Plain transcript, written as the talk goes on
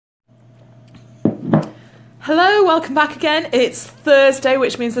Hello, welcome back again. It's Thursday,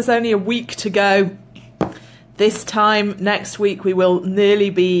 which means there's only a week to go. This time next week we will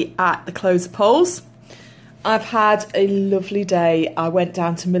nearly be at the close of polls. I've had a lovely day. I went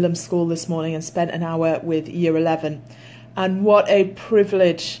down to Millom School this morning and spent an hour with Year 11. And what a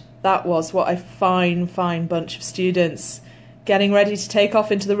privilege that was. What a fine bunch of students getting ready to take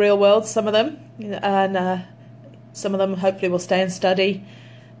off into the real world, some of them. And some of them hopefully will stay and study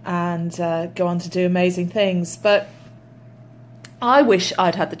and go on to do amazing things. But I wish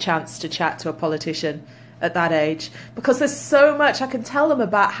I'd had the chance to chat to a politician at that age, because there's so much I can tell them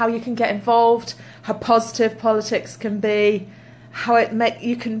about how you can get involved, how positive politics can be, how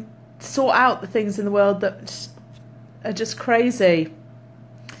you can sort out the things in the world that are just crazy.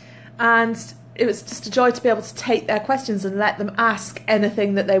 And it was just a joy to be able to take their questions and let them ask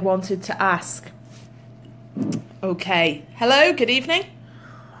anything that they wanted to ask. Okay, hello, good evening.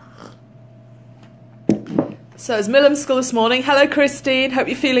 So it's Millom School this morning. Hello, Christine. Hope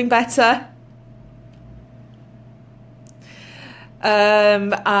you're feeling better.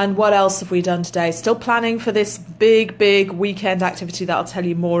 And what else have we done today? Still planning for this big weekend activity that I'll tell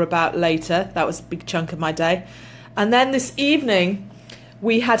you more about later. That was a big chunk of my day. And then this evening,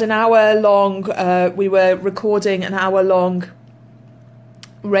 we had an hour-long, we were recording an hour-long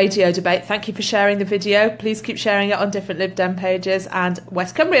radio debate. Thank you for sharing the video. Please keep sharing it on different Lib Dem pages and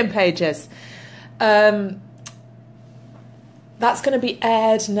West Cumbrian pages. That's going to be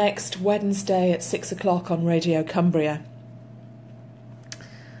aired next Wednesday at 6 o'clock on Radio Cumbria.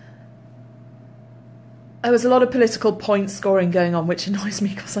 There was a lot of political point scoring going on, which annoys me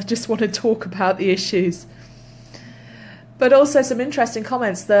because I just want to talk about the issues. But also some interesting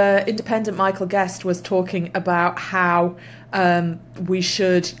comments. The independent Michael Guest was talking about how we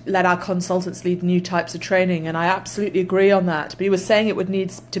should let our consultants lead new types of training, and I absolutely agree on that. But he was saying it would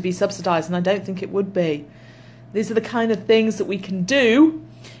need to be subsidised, and I don't think it would be. These are the kind of things that we can do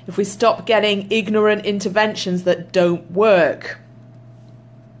if we stop getting ignorant interventions that don't work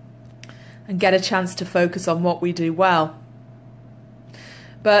and get a chance to focus on what we do well.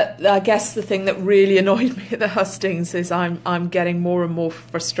 But I guess the thing that really annoyed me at the hustings is I'm getting more and more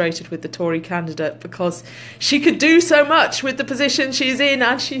frustrated with the Tory candidate, because she could do so much with the position she's in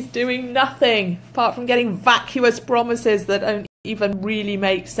and she's doing nothing apart from getting vacuous promises that don't even really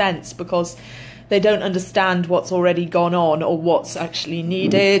make sense because they don't understand what's already gone on or what's actually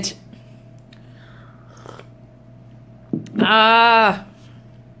needed. What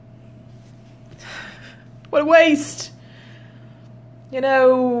a waste. You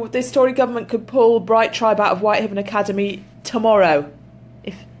know, this Tory government could pull Bright Tribe out of Whitehaven Academy tomorrow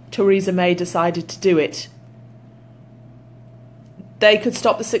if Theresa May decided to do it. They could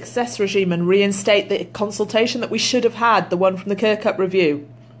stop the success regime and reinstate the consultation that we should have had, the one from the Kirkup Review.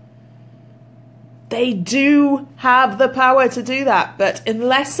 They do have the power to do that, but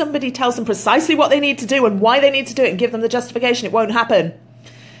unless somebody tells them precisely what they need to do and why they need to do it and give them the justification, it won't happen.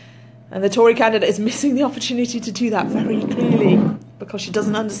 And the Tory candidate is missing the opportunity to do that very clearly because she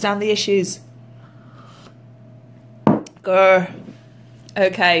doesn't understand the issues. Grr.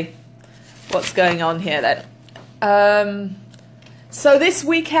 Okay, what's going on here then? So this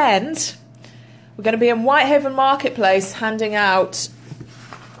weekend, we're going to be in Whitehaven Marketplace handing out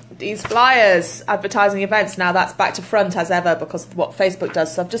these flyers advertising events. Now that's back to front as ever because of what Facebook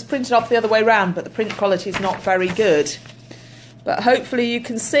does. So I've just printed off the other way round, but the print quality is not very good. But hopefully you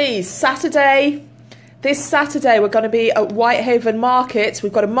can see this Saturday we're going to be at Whitehaven Market.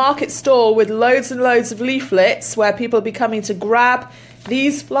 We've got a market stall with loads and loads of leaflets where people will be coming to grab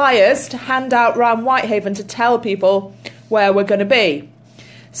these flyers to hand out around Whitehaven to tell people where we're going to be.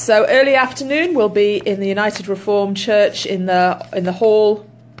 So early afternoon we'll be in the United Reformed Church in the hall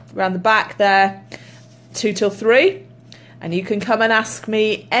around the back there, 2 till 3, and you can come and ask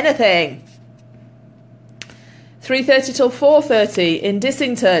me anything. 3:30 till 4:30 in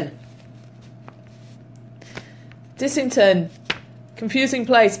Dissington. Dissington, confusing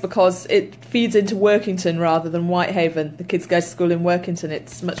place because it feeds into Workington rather than Whitehaven. The kids go to school in Workington.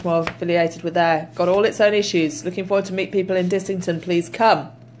 It's much more affiliated with there. Got all its own issues. Looking forward to meet people in Dissington. Please come.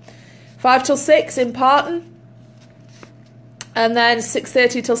 5 till 6 in Parton. And then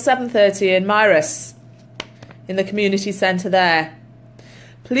 6:30 till 7:30 in Myrus, in the community centre there.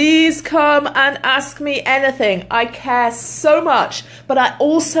 Please come and ask me anything. I care so much, but I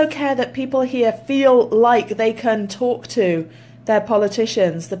also care that people here feel like they can talk to their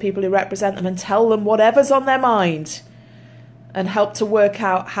politicians, the people who represent them, and tell them whatever's on their mind and help to work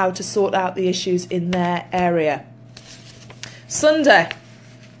out how to sort out the issues in their area. Sunday.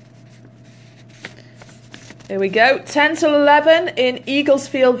 Here we go. 10 till 11 in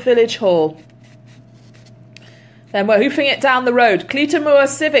Eaglesfield Village Hall. Then we're hoofing it down the road. Cleator Moor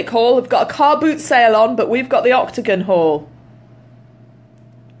Civic Hall have got a car boot sale on, but we've got the Octagon Hall.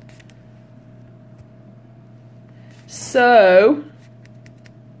 So,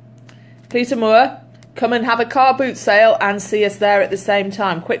 Cleator Moor, come and have a car boot sale and see us there at the same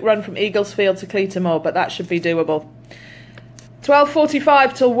time. Quick run from Eaglesfield to Cleator Moor, but that should be doable.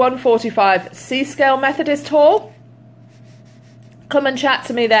 12:45 till 1:45, Seascale Methodist Hall. Come and chat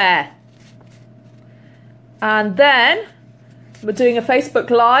to me there. And then we're doing a Facebook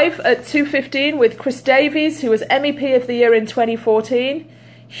Live at 2:15 with Chris Davies, who was MEP of the Year in 2014.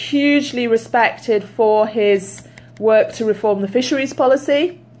 Hugely respected for his work to reform the fisheries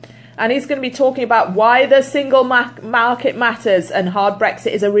policy. And he's going to be talking about why the single market matters and hard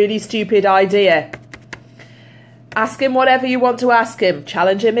Brexit is a really stupid idea. Ask him whatever you want to ask him.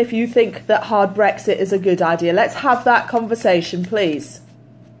 Challenge him if you think that hard Brexit is a good idea. Let's have that conversation, please.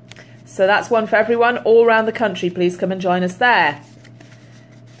 So that's one for everyone all around the country. Please come and join us there.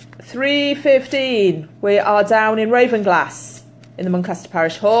 3:15, we are down in Ravenglass in the Muncaster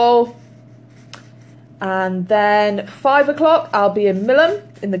Parish Hall. And then 5 o'clock, I'll be in Millom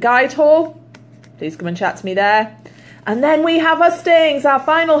in the Guide Hall. Please come and chat to me there. And then we have hustings, our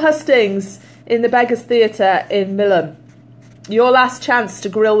final hustings in the Beggars Theatre in Millom. Your last chance to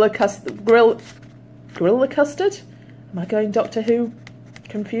grill the custard? Am I going Doctor Who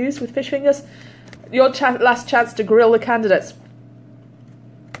confused with fish fingers? Your last chance to grill the candidates.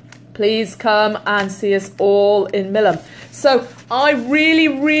 Please come and see us all in Millom. So I really,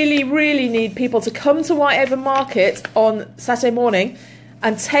 really, really need people to come to Whitehaven Market on Saturday morning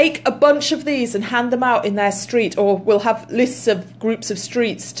and take a bunch of these and hand them out in their street, or we'll have lists of groups of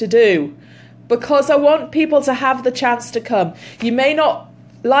streets to do, because I want people to have the chance to come. You may not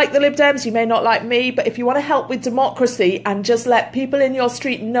like the Lib Dems, you may not like me, but if you want to help with democracy and just let people in your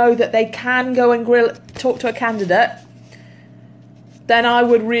street know that they can go and talk to a candidate, then I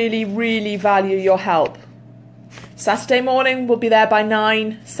would really, really value your help. Saturday morning, we'll be there by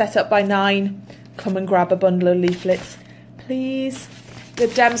 9, set up by 9. Come and grab a bundle of leaflets, please. The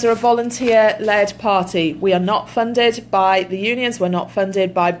Dems are a volunteer-led party. We are not funded by the unions. We're not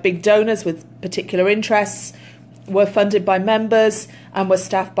funded by big donors with particular interests. We're funded by members and we're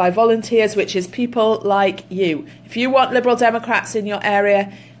staffed by volunteers, which is people like you. If you want Liberal Democrats in your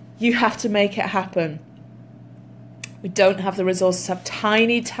area, you have to make it happen. We don't have the resources, have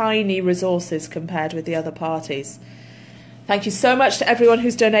tiny, tiny resources compared with the other parties. Thank you so much to everyone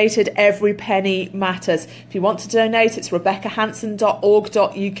who's donated. Every penny matters. If you want to donate, it's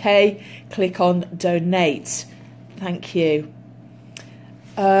rebeccahanson.org.uk. Click on donate. Thank you.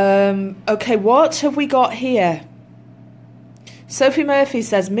 Okay, what have we got here? Sophie Murphy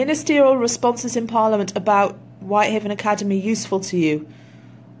says, ministerial responses in Parliament about Whitehaven Academy useful to you?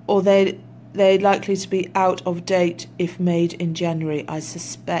 Or they're likely to be out of date if made in January? I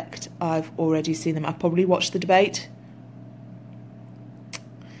suspect I've already seen them. I probably watched the debate.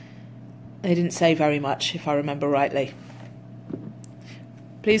 They didn't say very much, if I remember rightly.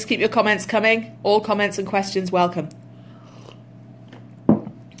 Please keep your comments coming. All comments and questions welcome.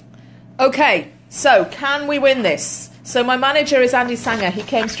 Okay, so can we win this? So my manager is Andy Sanger. He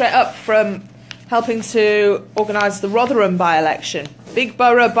came straight up from helping to organise the Rotherham by-election. Big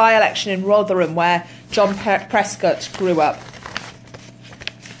borough by-election in Rotherham, where John Prescott grew up.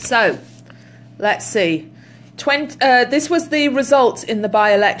 So, let's see. This was the result in the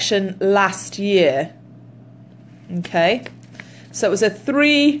by-election last year. Okay. So it was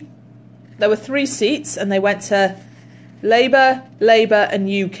there were 3 seats, and they went to Labour, and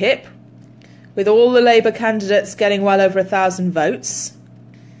UKIP, with all the Labour candidates getting well over 1,000 votes.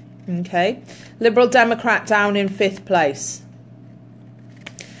 Okay. Liberal Democrat down in 5th place.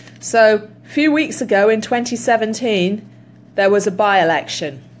 So, a few weeks ago in 2017, there was a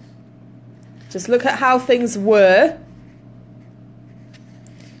by-election. Just look at how things were,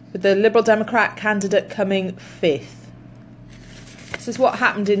 with the Liberal Democrat candidate coming 5th. This is what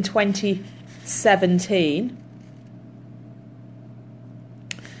happened in 2017.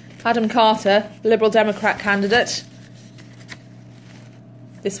 Adam Carter, Liberal Democrat candidate.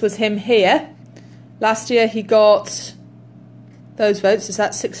 This was him here. Last year he got those votes. Is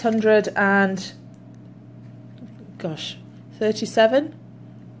that 37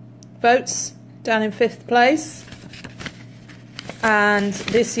 votes, down in 5th place. And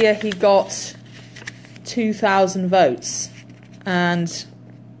this year he got 2,000 votes and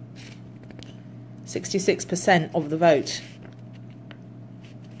 66% of the vote.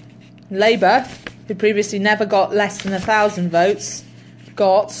 Labour, who previously never got less than 1,000 votes,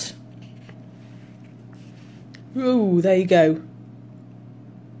 got... Ooh, there you go.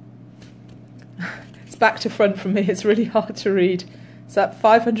 It's back to front from me. It's really hard to read. Is that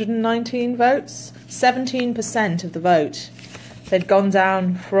 519 votes? 17% of the vote. They'd gone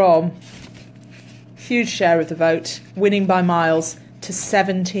down from huge share of the vote, winning by miles, to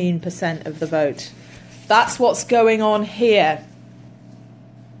 17% of the vote. That's what's going on here.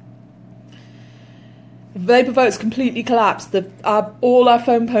 Labour vote's completely collapsed. All our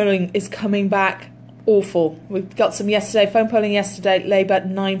phone polling is coming back awful. We've got some yesterday, phone polling yesterday, Labour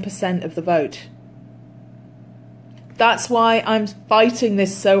 9% of the vote. That's why I'm fighting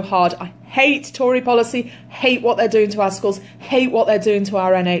this so hard. I hate Tory policy, hate what they're doing to our schools, hate what they're doing to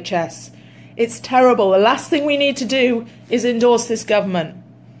our NHS. It's terrible. The last thing we need to do is endorse this government.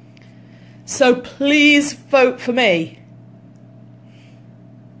 So please vote for me.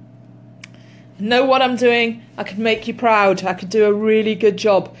 Know what I'm doing. I could make you proud. I could do a really good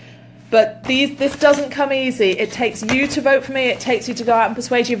job. But this doesn't come easy. It takes you to vote for me. It takes you to go out and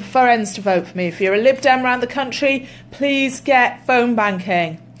persuade your friends to vote for me. If you're a Lib Dem around the country, please get phone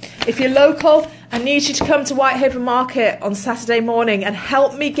banking. If you're local, I need you to come to Whitehaven Market on Saturday morning and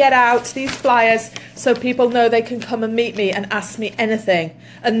help me get out these flyers so people know they can come and meet me and ask me anything.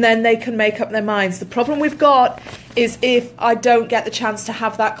 And then they can make up their minds. The problem we've got is if I don't get the chance to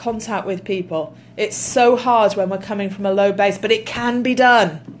have that contact with people. It's so hard when we're coming from a low base, but it can be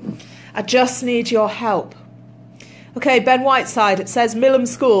done. I just need your help. Okay, Ben Whiteside, it says Millom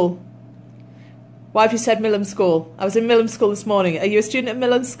School. Why have you said Millom School? I was in Millom School this morning. Are you a student at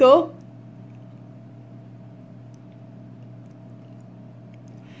Millom School?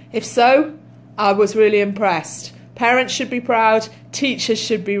 If so, I was really impressed. Parents should be proud. Teachers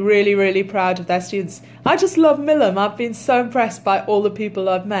should be really, really proud of their students. I just love Millom. I've been so impressed by all the people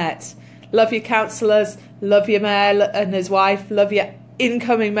I've met. Love your councillors. Love your mayor and his wife. Love your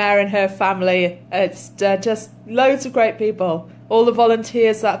incoming mayor and her family. It's just loads of great people. All the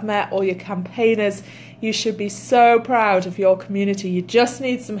volunteers that I've met, all your campaigners, you should be so proud of your community. You just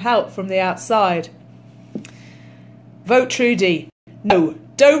need some help from the outside. Vote Trudy. No,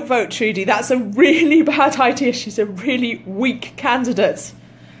 don't vote Trudy. That's a really bad idea. She's a really weak candidate.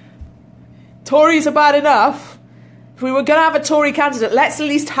 Tories are bad enough. If we were going to have a Tory candidate, let's at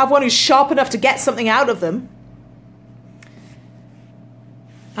least have one who's sharp enough to get something out of them.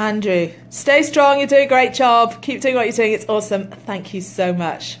 Andrew, stay strong, you're doing a great job. Keep doing what you're doing, it's awesome. Thank you so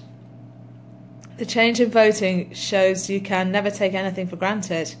much. The change in voting shows you can never take anything for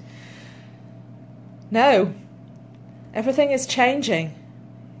granted. No, everything is changing.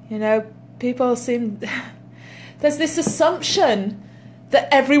 You know, people seem... There's this assumption that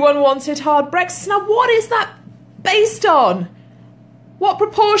everyone wanted hard Brexit. Now, what is that based on? What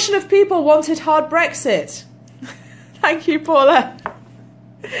proportion of people wanted hard Brexit? Thank you, Paula.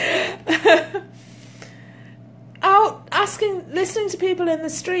 Out listening to people in the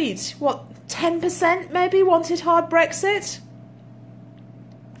street, what, 10% maybe wanted hard Brexit?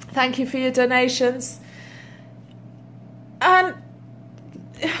 Thank you for your donations. And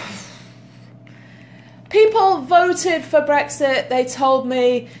people voted for Brexit. They told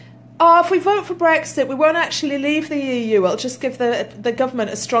me, if we vote for Brexit, we won't actually leave the EU. It'll just give the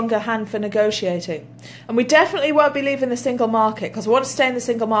government a stronger hand for negotiating. And we definitely won't be leaving the single market because we want to stay in the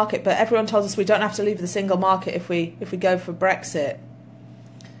single market, but everyone told us we don't have to leave the single market if we go for Brexit.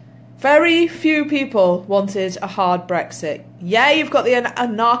 Very few people wanted a hard Brexit. Yeah, you've got the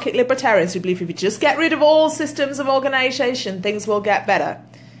anarchic libertarians who believe if you just get rid of all systems of organisation, things will get better.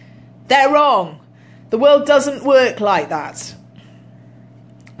 They're wrong. The world doesn't work like that.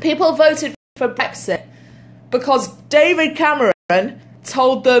 People voted for Brexit because David Cameron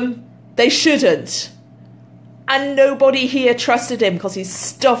told them they shouldn't. And nobody here trusted him because he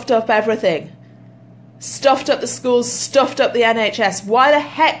stuffed up everything. Stuffed up the schools, stuffed up the NHS. Why the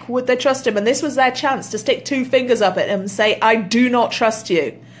heck would they trust him? And this was their chance to stick two fingers up at him and say, I do not trust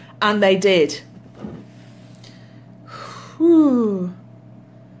you. And they did. Whew.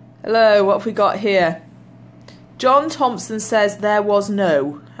 Hello, what have we got here? John Thompson says there was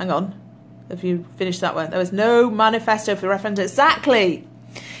no... Hang on. Have you finished that one? There was no manifesto for the referendum. Exactly.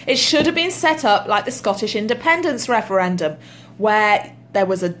 It should have been set up like the Scottish independence referendum, where there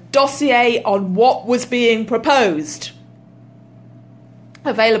was a dossier on what was being proposed.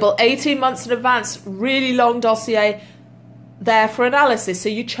 Available 18 months in advance, really long dossier there for analysis. So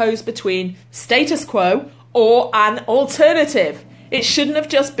you chose between status quo or an alternative. It shouldn't have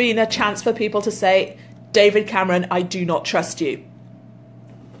just been a chance for people to say, David Cameron, I do not trust you.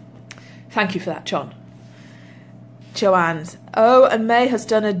 Thank you for that, John. Joanne. Oh, and May has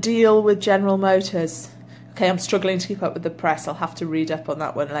done a deal with General Motors. Okay, I'm struggling to keep up with the press. I'll have to read up on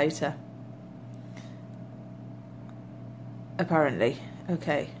that one later. Apparently.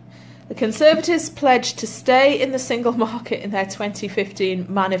 Okay. The Conservatives pledged to stay in the single market in their 2015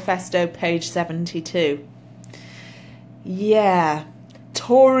 manifesto, page 72. Yeah,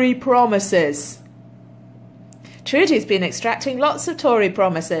 Tory promises. Trudy's been extracting lots of Tory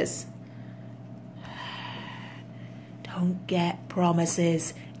promises. Don't get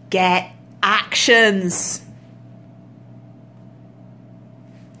promises, get actions.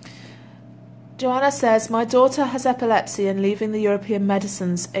 Joanna says, my daughter has epilepsy and leaving the European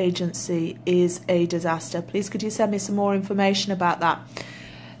Medicines Agency is a disaster. Please could you send me some more information about that?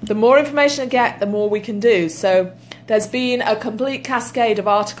 The more information I get, the more we can do. So there's been a complete cascade of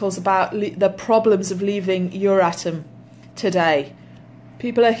articles about the problems of leaving Euratom today.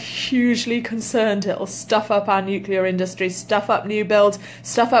 People are hugely concerned it'll stuff up our nuclear industry, stuff up new builds,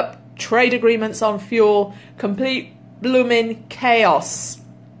 stuff up trade agreements on fuel, complete blooming chaos.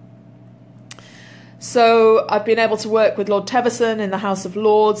 So I've been able to work with Lord Teverson in the House of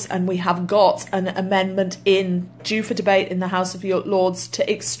Lords, and we have got an amendment due for debate in the House of Lords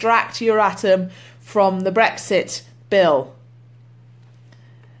to extract Euratom from the Brexit bill.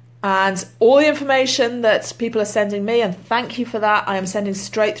 And all the information that people are sending me, and thank you for that, I am sending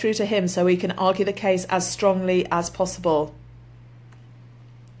straight through to him so he can argue the case as strongly as possible.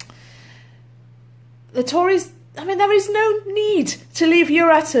 The Tories, there is no need to leave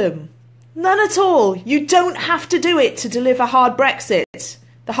Euratom. None at all. You don't have to do it to deliver hard Brexit.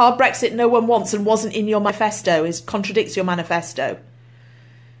 The hard Brexit no one wants and wasn't in your manifesto, contradicts your manifesto.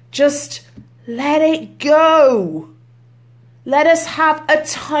 Just let it go. Let us have a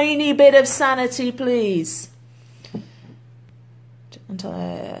tiny bit of sanity, please.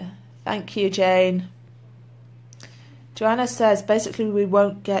 Thank you, Jane. Joanna says, basically we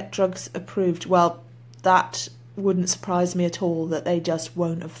won't get drugs approved. Well, that wouldn't surprise me at all, that they just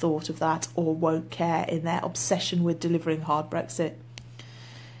won't have thought of that or won't care in their obsession with delivering hard Brexit.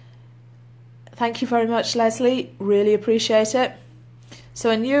 Thank you very much, Leslie. Really appreciate it. So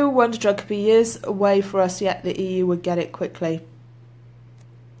a new wonder drug could be years away for us, yet the EU would get it quickly.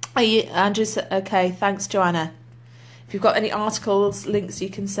 Andrew said, okay, thanks, Joanna. If you've got any articles, links you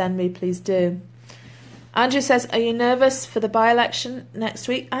can send me, please do. Andrew says, are you nervous for the by-election next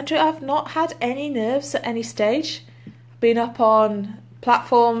week? Andrew, I've not had any nerves at any stage. I've been up on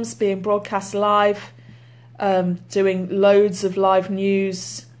platforms, being broadcast live, doing loads of live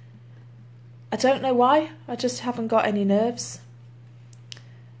news. I don't know why. I just haven't got any nerves.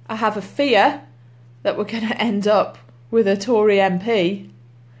 I have a fear that we're going to end up with a Tory MP.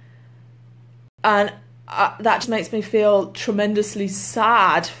 And that just makes me feel tremendously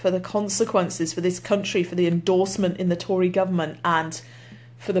sad for the consequences for this country, for the endorsement in the Tory government, and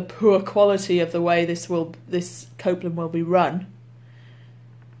for the poor quality of the way this Copeland will be run.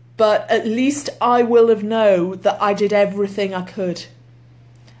 But at least I will have known that I did everything I could.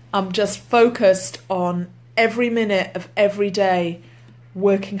 I'm just focused on every minute of every day,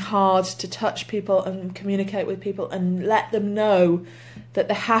 working hard to touch people and communicate with people and let them know that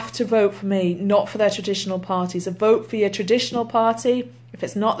they have to vote for me, not for their traditional parties. A vote for your traditional party, if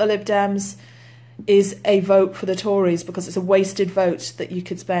it's not the Lib Dems, is a vote for the Tories, because it's a wasted vote that you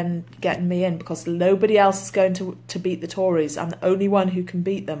could spend getting me in, because nobody else is going to beat the Tories. I'm the only one who can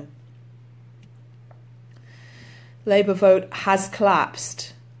beat them. Labour vote has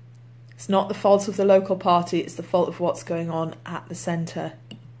collapsed. It's not the fault of the local party, it's the fault of what's going on at the centre.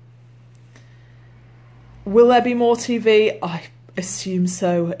 Will there be more TV? I assume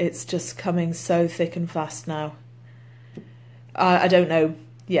so. It's just coming so thick and fast now. I don't know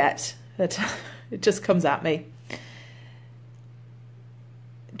yet. It just comes at me.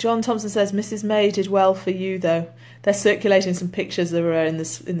 John Thompson says, Mrs. May did well for you, though. They're circulating some pictures of her in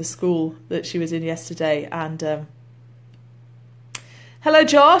the school that she was in yesterday. And hello,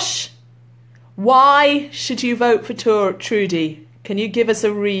 Josh. Why should you vote for Trudy? Can you give us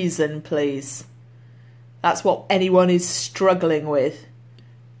a reason, please? That's what anyone is struggling with.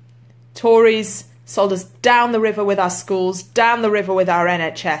 Tories sold us down the river with our schools, down the river with our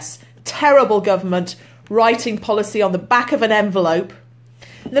NHS. Terrible government, writing policy on the back of an envelope.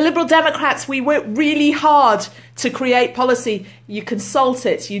 The Liberal Democrats, we work really hard to create policy. You consult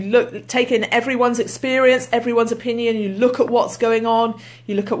it, you take in everyone's experience, everyone's opinion, you look at what's going on,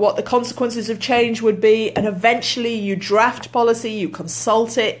 you look at what the consequences of change would be, and eventually you draft policy, you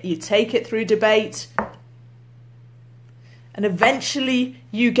consult it, you take it through debate, and eventually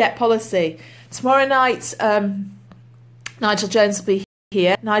you get policy. Tomorrow night, Nigel Jones will be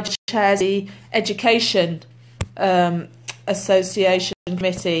here. Nigel chairs the Education Association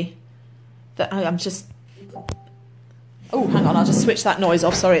Committee. That I'm just... Oh, hang on, I'll just switch that noise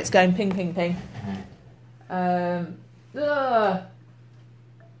off. Sorry, it's going ping, ping, ping.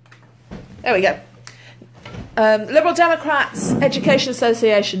 There we go. Liberal Democrats Education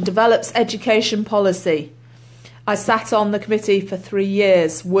Association develops education policy. I sat on the committee for 3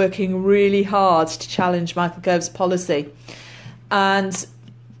 years, working really hard to challenge Michael Gove's policy. And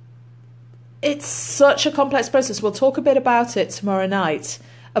it's such a complex process. We'll talk a bit about it tomorrow night,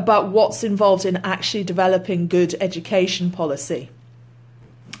 about what's involved in actually developing good education policy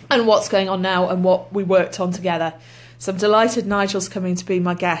and what's going on now and what we worked on together. So I'm delighted Nigel's coming to be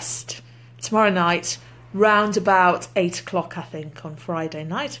my guest tomorrow night, round about 8 o'clock, I think, on Friday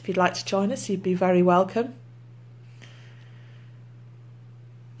night. If you'd like to join us, you'd be very welcome.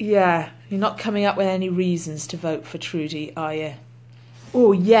 Yeah, you're not coming up with any reasons to vote for Trudy, are you?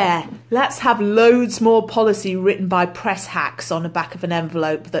 Oh, yeah, let's have loads more policy written by press hacks on the back of an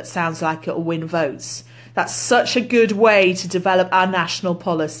envelope that sounds like it'll win votes. That's such a good way to develop our national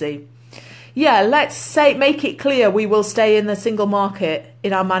policy. Yeah, let's make it clear we will stay in the single market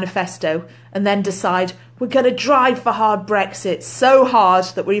in our manifesto and then decide we're going to drive for hard Brexit, so hard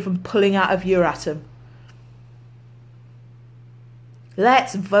that we're even pulling out of Euratom.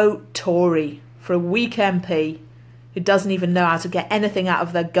 Let's vote Tory for a weak MP who doesn't even know how to get anything out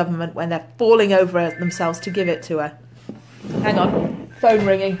of their government when they're falling over themselves to give it to her. Hang on, phone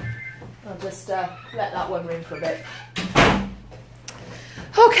ringing. I'll just let that one ring for a bit.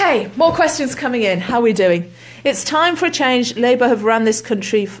 Okay, more questions coming in. How are we doing? It's time for a change. Labour have ran this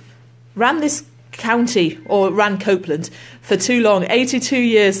county, or ran Copeland for too long. 82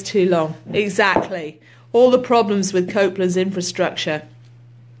 years too long. Exactly. All the problems with Copeland's infrastructure.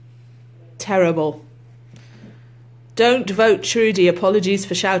 Terrible. Don't vote Trudy. Apologies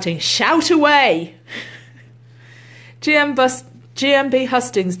for shouting. Shout away! GMB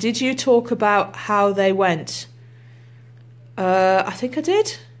Hustings, did you talk about how they went? I think I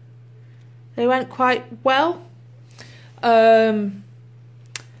did. They went quite well. One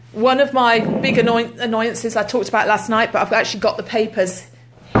of my big annoyances I talked about last night, but I've actually got the papers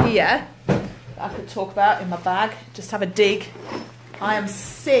here that I could talk about in my bag. Just have a dig. I am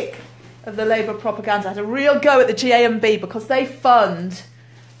sick of the Labour propaganda. I had a real go at the GAMB because they fund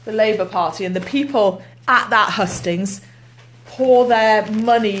the Labour Party, and the people at that hustings pour their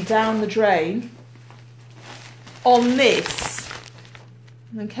money down the drain on this.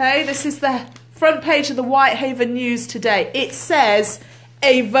 Okay, this is the front page of the Whitehaven News today. It says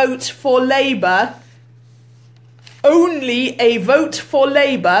a vote for Labour, only a vote for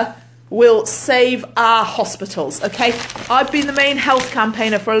Labour will save our hospitals. Okay, I've been the main health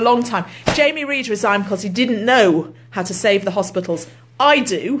campaigner for a long time. Jamie Reid resigned because he didn't know how to save the hospitals. I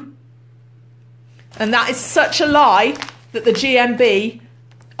do. And that is such a lie that the GMB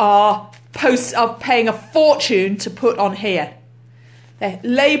are paying a fortune to put on here.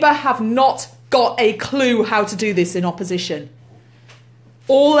 Labour have not got a clue how to do this in opposition.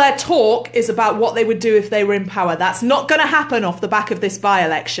 All their talk is about what they would do if they were in power. That's not going to happen off the back of this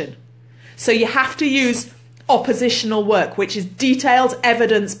by-election. So you have to use oppositional work, which is detailed,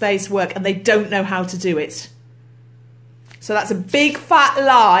 evidence-based work, and they don't know how to do it. So that's a big fat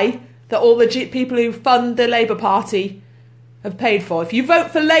lie that all the people who fund the Labour Party have paid for. If you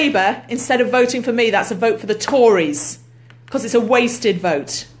vote for Labour instead of voting for me, that's a vote for the Tories, because it's a wasted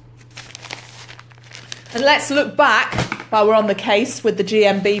vote. And let's look back, while we're on the case with the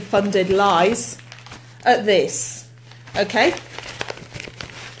GMB funded lies, at this. Okay?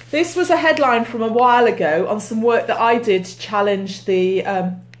 This was a headline from a while ago on some work that I did to challenge the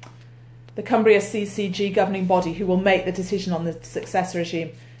Cumbria CCG governing body who will make the decision on the successor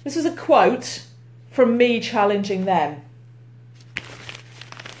regime. This was a quote from me challenging them.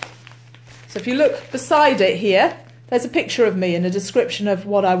 So if you look beside it here, there's a picture of me and a description of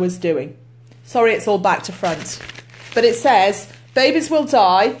what I was doing. Sorry, it's all back to front. But it says, babies will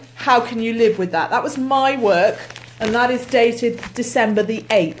die, how can you live with that? That was my work, and that is dated December the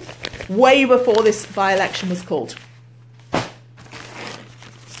 8th, way before this by-election was called.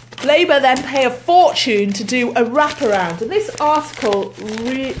 Labour then pay a fortune to do a wraparound. And this article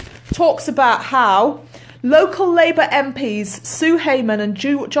talks about how local Labour MPs Sue Hayman and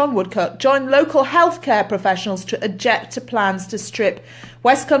John Woodcock joined local healthcare professionals to object to plans to strip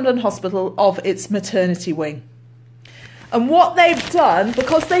West Cumberland Hospital of its maternity wing. And what they've done,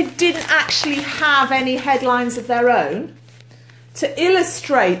 because they didn't actually have any headlines of their own, to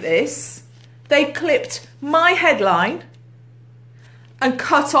illustrate this, they clipped my headline and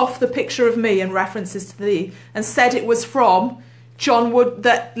cut off the picture of me and references to thee, and said it was from John Wood,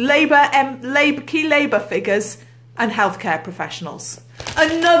 that key Labour figures and healthcare professionals.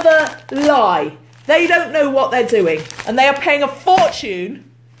 Another lie. They don't know what they're doing, and they are paying a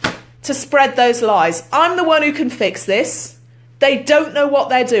fortune to spread those lies. I'm the one who can fix this. They don't know what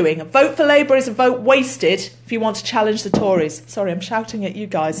they're doing. A vote for Labour is a vote wasted if you want to challenge the Tories. Sorry, I'm shouting at you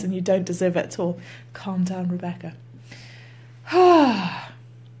guys and you don't deserve it at all. Calm down, Rebecca.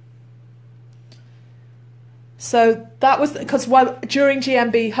 So that was because during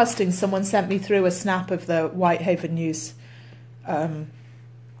GMB hustings, someone sent me through a snap of the Whitehaven News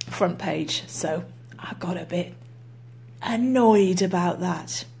front page. So I got a bit annoyed about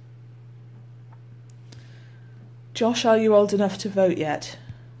that. Josh, are you old enough to vote yet?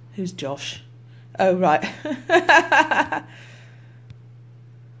 Who's Josh? Oh, right.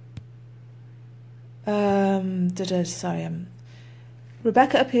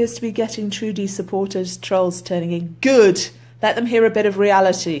 Rebecca appears to be getting Trudy supporters, trolls turning in. Good. Let them hear a bit of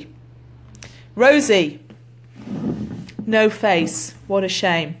reality. Rosie. No face. What a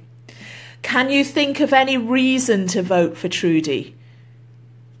shame. Can you think of any reason to vote for Trudy?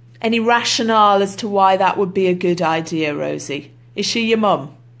 Any rationale as to why that would be a good idea, Rosie? Is she your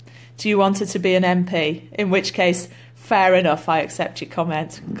mum? Do you want her to be an MP? In which case, fair enough, I accept your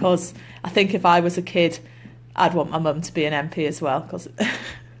comment. Because I think if I was a kid, I'd want my mum to be an MP as well. Because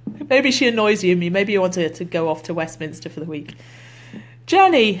maybe she annoys you and me. Maybe you want her to go off to Westminster for the week.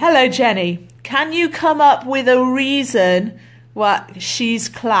 Jenny. Hello, Jenny. Can you come up with a reason why she's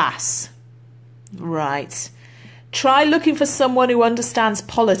class? Right. Try looking for someone who understands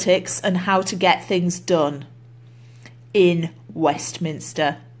politics and how to get things done in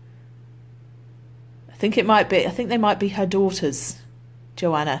Westminster. I think they might be her daughters,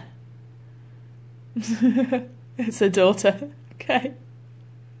 Joanna. It's her daughter. Okay.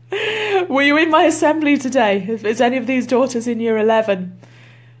 Were you in my assembly today? Is any of these daughters in year 11?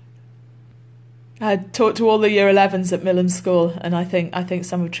 I talked to all the year 11s at Millom School, and I think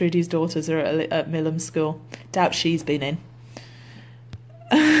some of Trudy's daughters are at Millom School. Doubt she's been in.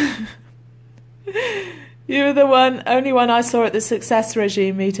 You were the only one I saw at the Success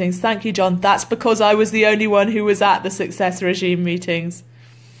Regime meetings. Thank you, John. That's because I was the only one who was at the Success Regime meetings.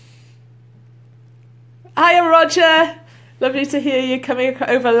 Hiya, Roger. Lovely to hear you coming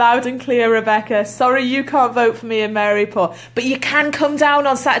over loud and clear, Rebecca. Sorry you can't vote for me in Maryport, but you can come down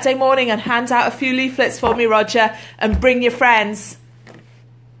on Saturday morning and hand out a few leaflets for me, Roger, and bring your friends.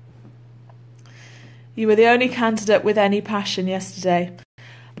 You were the only candidate with any passion yesterday.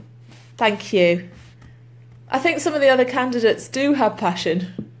 Thank you. I think some of the other candidates do have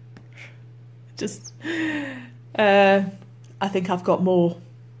passion. Just, I think I've got more.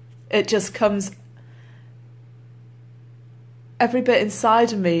 It just comes... Every bit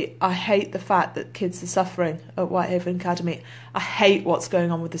inside of me, I hate the fact that kids are suffering at Whitehaven Academy. I hate what's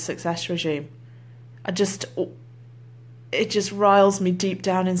going on with the Success Regime. It just riles me deep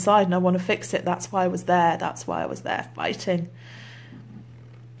down inside and I want to fix it. That's why I was there. That's why I was there fighting.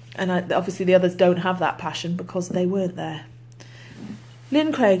 And obviously the others don't have that passion because they weren't there.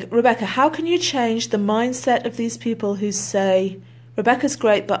 Lynn Craig, Rebecca, how can you change the mindset of these people who say, Rebecca's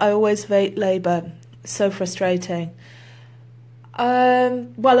great, but I always vote Labour? So frustrating.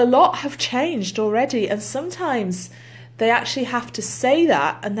 Well, a lot have changed already, and sometimes they actually have to say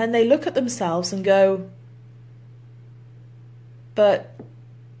that, and then they look at themselves and go, but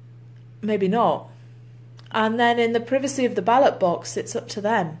maybe not. And then in the privacy of the ballot box, it's up to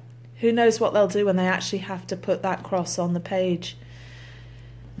them. Who knows what they'll do when they actually have to put that cross on the page.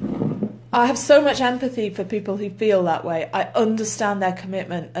 I have so much empathy for people who feel that way. I understand their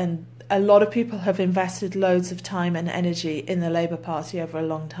commitment, and a lot of people have invested loads of time and energy in the Labour Party over a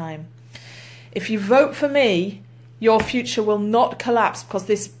long time. If you vote for me, your future will not collapse because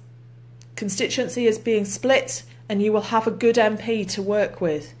this constituency is being split and you will have a good MP to work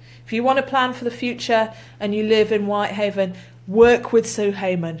with. If you want to plan for the future and you live in Whitehaven, work with Sue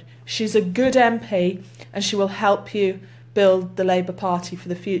Hayman. She's a good MP and she will help you build the Labour Party for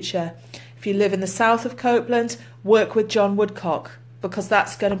the future. If you live in the south of Copeland, work with John Woodcock, because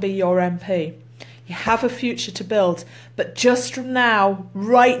that's going to be your MP. You have a future to build, but just now,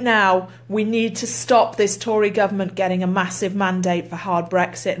 right now, we need to stop this Tory government getting a massive mandate for hard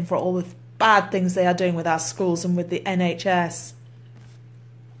Brexit and for all the bad things they are doing with our schools and with the NHS.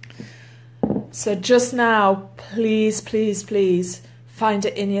 So just now, please, please, please, find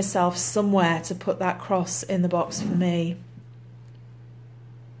it in yourself somewhere to put that cross in the box for me.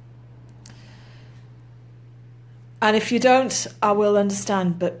 And if you don't, I will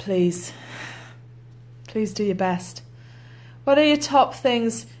understand, but please do your best. What are your top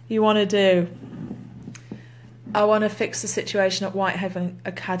things you want to do? I want to fix the situation at Whitehaven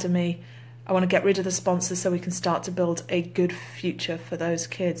Academy. I want to get rid of the sponsors so we can start to build a good future for those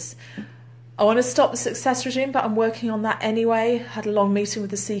kids. I want to stop the Success Regime, but I'm working on that anyway. Had a long meeting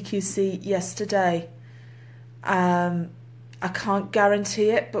with the CQC yesterday. I can't guarantee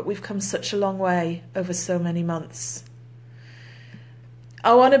it, but we've come such a long way over so many months.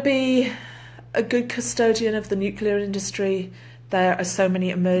 I want to be a good custodian of the nuclear industry. There are so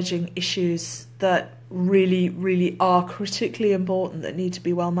many emerging issues that really, really are critically important that need to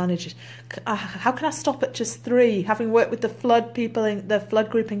be well managed. How can I stop at just 3? Having worked with the flood people in the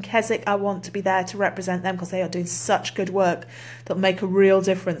flood group in Keswick, I want to be there to represent them because they are doing such good work that'll make a real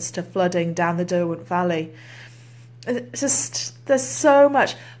difference to flooding down the Derwent Valley. It's just, there's so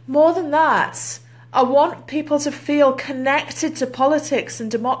much. More than that, I want people to feel connected to politics and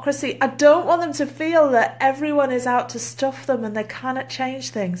democracy. I don't want them to feel that everyone is out to stuff them and they cannot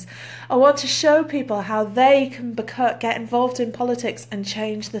change things. I want to show people how they can get involved in politics and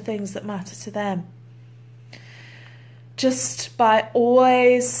change the things that matter to them. Just by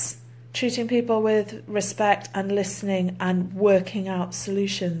always treating people with respect and listening and working out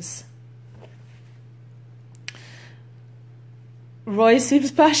solutions. Roy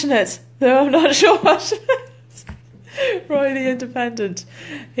seems passionate, though I'm not sure what. Roy the Independent.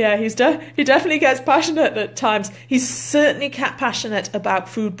 Yeah, he definitely gets passionate at times. He's certainly passionate about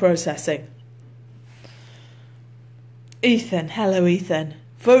food processing. Ethan, hello Ethan.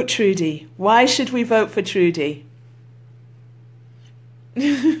 Vote Trudy. Why should we vote for Trudy?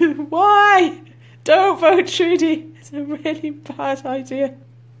 Why? Don't vote Trudy. It's a really bad idea.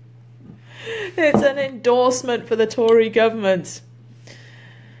 It's an endorsement for the Tory government.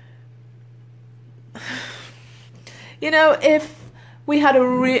 You know, if we had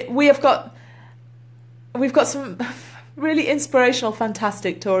we've got some really inspirational,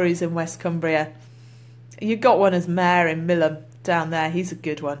 fantastic Tories in West Cumbria. You've got one as mayor in Millom down there. He's a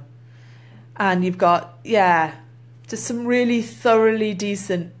good one. And you've got, just some really thoroughly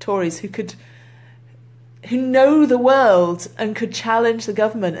decent Tories who know the world and could challenge the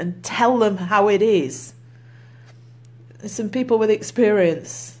government and tell them how it is. There's some people with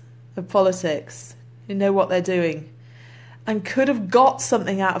experience of politics who know what they're doing and could have got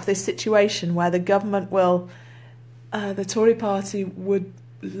something out of this situation where the government the Tory party would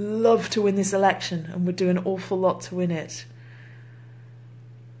love to win this election and would do an awful lot to win it.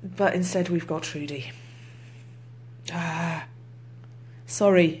 But instead we've got Trudy.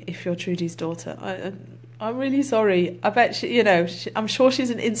 Sorry if you're Trudy's daughter. I'm really sorry. I bet I'm sure she's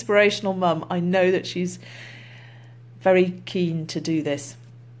an inspirational mum. I know that she's very keen to do this.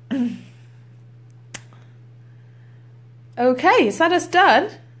 Okay, is that us done?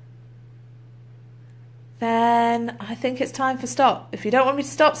 Then I think it's time for stop. If you don't want me to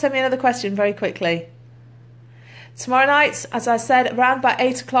stop, send me another question very quickly. Tomorrow night, as I said, around about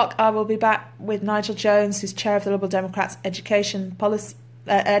 8 o'clock, I will be back with Nigel Jones, who's chair of the Liberal Democrats Education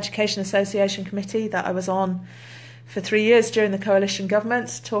Association Committee that I was on for 3 years during the coalition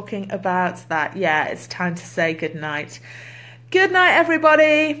government, talking about that. Yeah, it's time to say good night. Good night,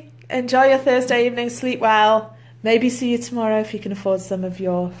 everybody. Enjoy your Thursday evening. Sleep well. Maybe see you tomorrow if you can afford some of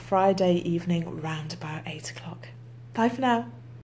your Friday evening round about 8 o'clock. Bye for now.